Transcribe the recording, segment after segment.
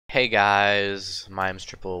Hey guys, my name's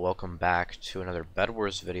Triple. Welcome back to another Bed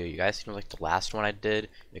Wars video. You guys seem to like the last one I did.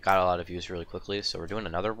 It got a lot of views really quickly, so we're doing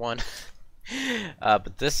another one.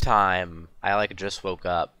 But this time, I just woke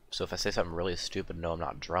up, so if I say something really stupid, no, I'm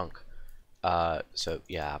not drunk. So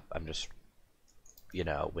yeah, I'm just,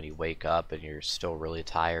 when you wake up and you're still really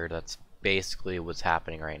tired, that's basically what's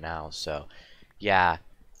happening right now. So yeah,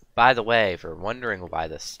 by the way, for wondering why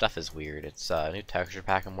this stuff is weird, it's a new texture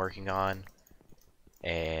pack I'm working on.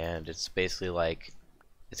 And it's basically like,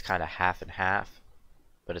 it's kind of half and half,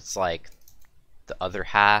 but it's like the other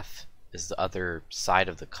half is the other side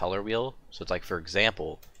of the color wheel. So it's like, for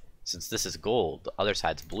example, since this is gold, the other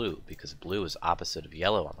side's blue, because blue is opposite of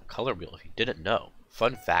yellow on the color wheel, if you didn't know.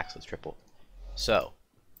 Fun facts with Triple. So,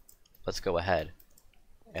 let's go ahead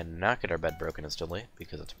and not get our bed broken instantly,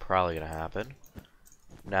 because it's probably going to happen.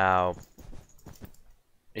 Now,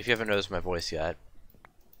 if you haven't noticed my voice yet,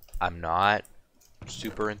 I'm not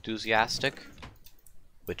super enthusiastic,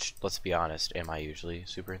 which, let's be honest, am I usually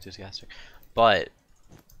super enthusiastic? But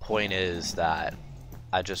point is that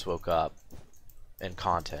I just woke up, and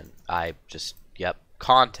content,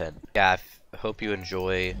 content. Yeah, I hope you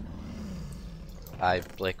enjoy. As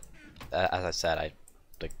I said, I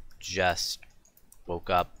just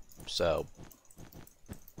woke up, so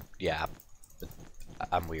yeah,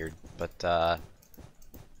 I'm weird, but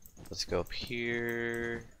let's go up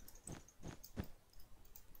here.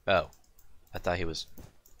 Oh, I thought he was...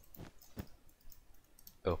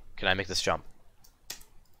 Oh, can I make this jump?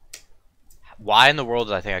 Why in the world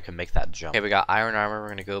did I think I could make that jump? Okay, we got iron armor. We're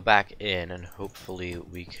going to go back in, and hopefully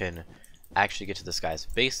we can actually get to this guy's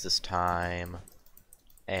base this time.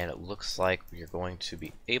 And it looks like we're going to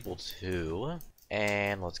be able to.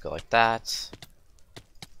 And let's go like that.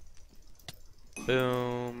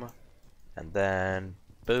 Boom. And then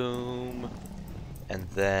boom. And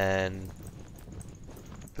then...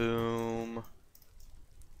 boom.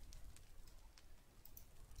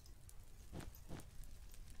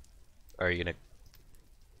 Are you gonna...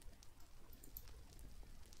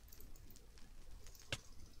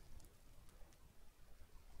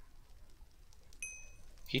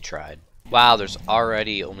 He tried. Wow, there's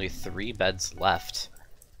already only 3 beds left.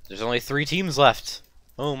 There's only 3 teams left.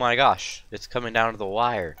 Oh my gosh, it's coming down to the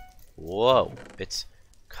wire. Whoa, it's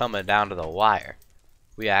coming down to the wire.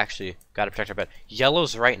 We actually got to protect our bed.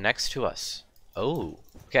 Yellow's right next to us. Oh,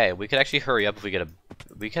 okay. We could actually hurry up if we get a.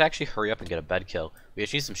 We could actually hurry up and get a bed kill. We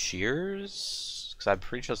just need some shears, because I'm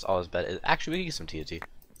pretty sure that's all his bed is. Actually, we can get some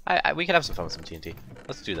TNT. We could have some fun with some TNT.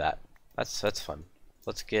 Let's do that. That's fun.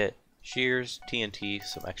 Let's get shears, TNT,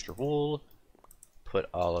 some extra wool. Put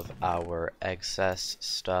all of our excess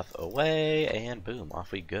stuff away, and boom,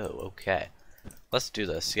 off we go. Okay, let's do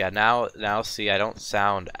this. Yeah, now see, I don't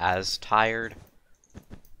sound as tired.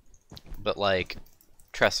 But like,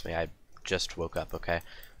 trust me, I just woke up. Okay,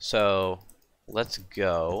 so let's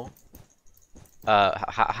go.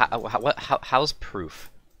 How's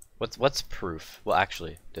proof? What's proof? Well,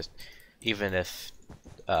 actually, just even if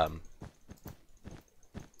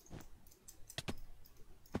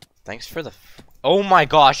thanks for the. Oh my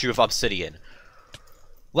gosh, you have obsidian.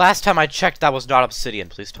 Last time I checked, that was not obsidian.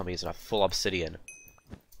 Please tell me he's not full obsidian.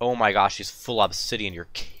 Oh my gosh, he's full obsidian. You're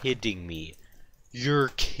kidding me. You're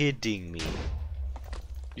kidding me.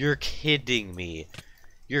 You're kidding me.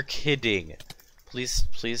 You're kidding. Please,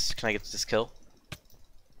 please, can I get this kill?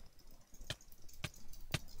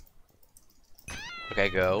 Okay,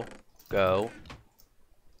 go. Go.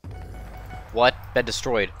 What? Bed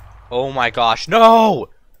destroyed. Oh my gosh, no!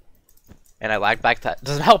 And I lagged back. That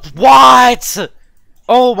doesn't help. What?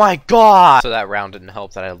 Oh my god! So that round didn't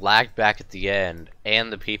help, that I lagged back at the end,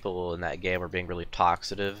 and the people in that game were being really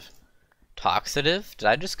toxicative. Toxicative? Did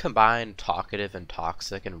I just combine talkative and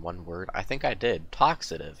toxic in one word? I think I did.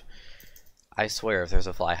 Toxicative. I swear if there's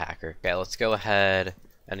a fly hacker. Okay, let's go ahead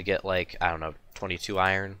and get like, I don't know, 22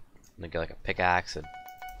 iron. And then get like a pickaxe and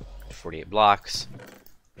 48 blocks.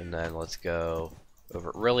 And then let's go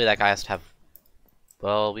over. Really, that guy has to have...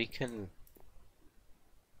 Well, we can...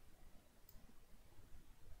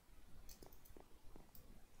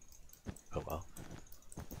 Oh well.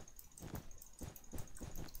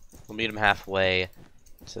 We'll meet him halfway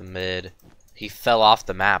to mid. He fell off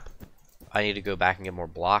the map. I need to go back and get more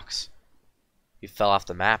blocks. He fell off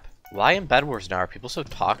the map. Why in Bed Wars now are people so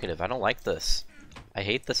talkative? I don't like this. I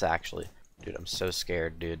hate this actually. Dude, I'm so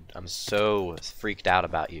scared, dude. I'm so freaked out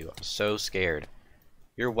about you. I'm so scared.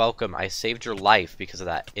 You're welcome. I saved your life because of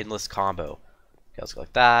that endless combo. Okay, let's go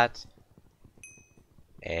like that.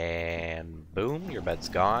 And boom, your bed's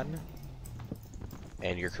gone.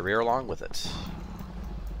 And your career along with it.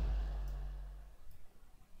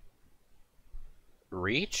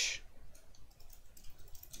 Reach?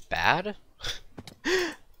 Bad?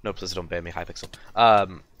 No, please don't ban me, Hypixel.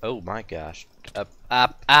 Oh my gosh.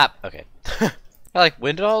 Okay. Like,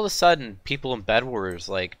 when did all of a sudden people in Bed Wars,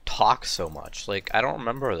 like, talk so much? Like, I don't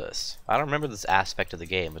remember this. I don't remember this aspect of the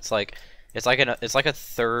game. It's like a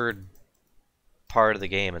third part of the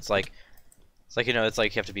game. It's like, you know, it's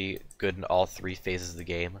like you have to be good in all 3 phases of the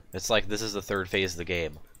game. It's like, this is the 3rd phase of the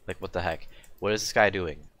game. Like, what the heck? What is this guy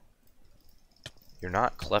doing? You're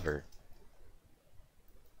not clever.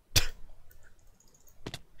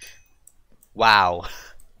 Wow.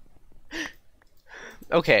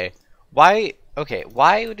 Okay. Why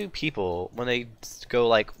do people, when they go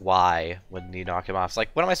like, why, when you knock him off, it's like,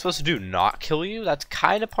 what am I supposed to do? Not kill you? That's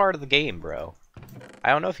kind of part of the game, bro. I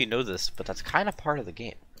don't know if you know this, but that's kind of part of the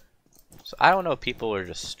game. So I don't know if people are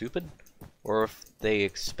just stupid, or if they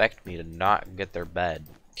expect me to not get their bed.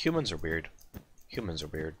 Humans are weird. Humans are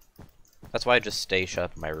weird. That's why I just stay shut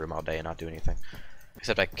up in my room all day and not do anything.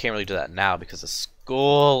 Except I can't really do that now because of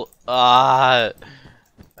school.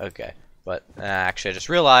 Okay. But actually, I just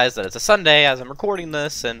realized that it's a Sunday as I'm recording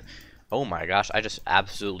this, and oh my gosh, I just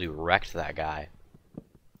absolutely wrecked that guy.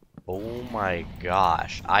 Oh my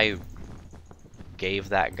gosh, I gave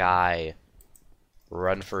that guy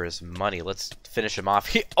run for his money. Let's finish him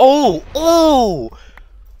off. Oh!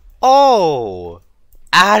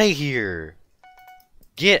 Out of here!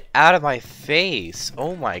 Get out of my face!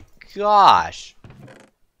 Oh my gosh!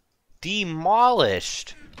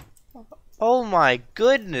 Demolished! Oh my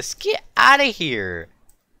goodness, get out of here!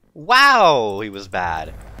 Wow, he was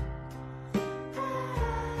bad.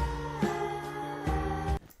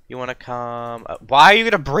 You wanna come? Why are you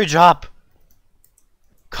gonna bridge up?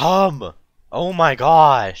 Come! Oh my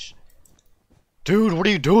gosh! Dude, what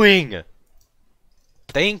are you doing?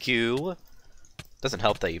 Thank you. Doesn't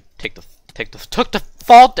help that you took the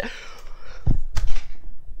fault.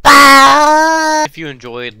 If you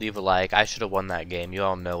enjoyed, leave a like. I should have won that game. You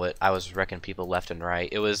all know it. I was wrecking people left and right.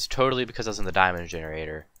 It was totally because I was in the diamond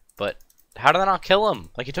generator. But how did I not kill him?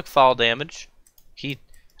 Like, he took fall damage.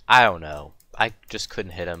 I don't know. I just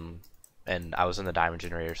couldn't hit him. And I was in the diamond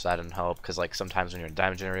generator, so that didn't help. Because, like, sometimes when you're in the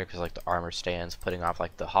diamond generator, because, like, the armor stands putting off,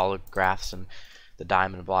 like, the holographs and the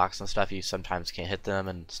diamond blocks and stuff, you sometimes can't hit them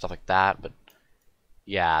and stuff like that. But,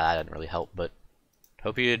 yeah, that didn't really help. But,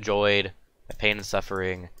 hope you enjoyed my pain and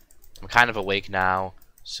suffering. I'm kind of awake now,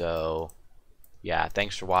 so yeah,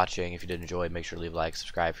 thanks for watching. If you did enjoy, make sure to leave a like,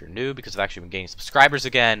 subscribe if you're new, because I've actually been gaining subscribers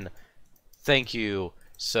again. Thank you.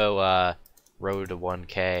 So, road to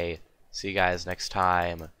 1K. See you guys next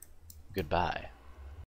time. Goodbye.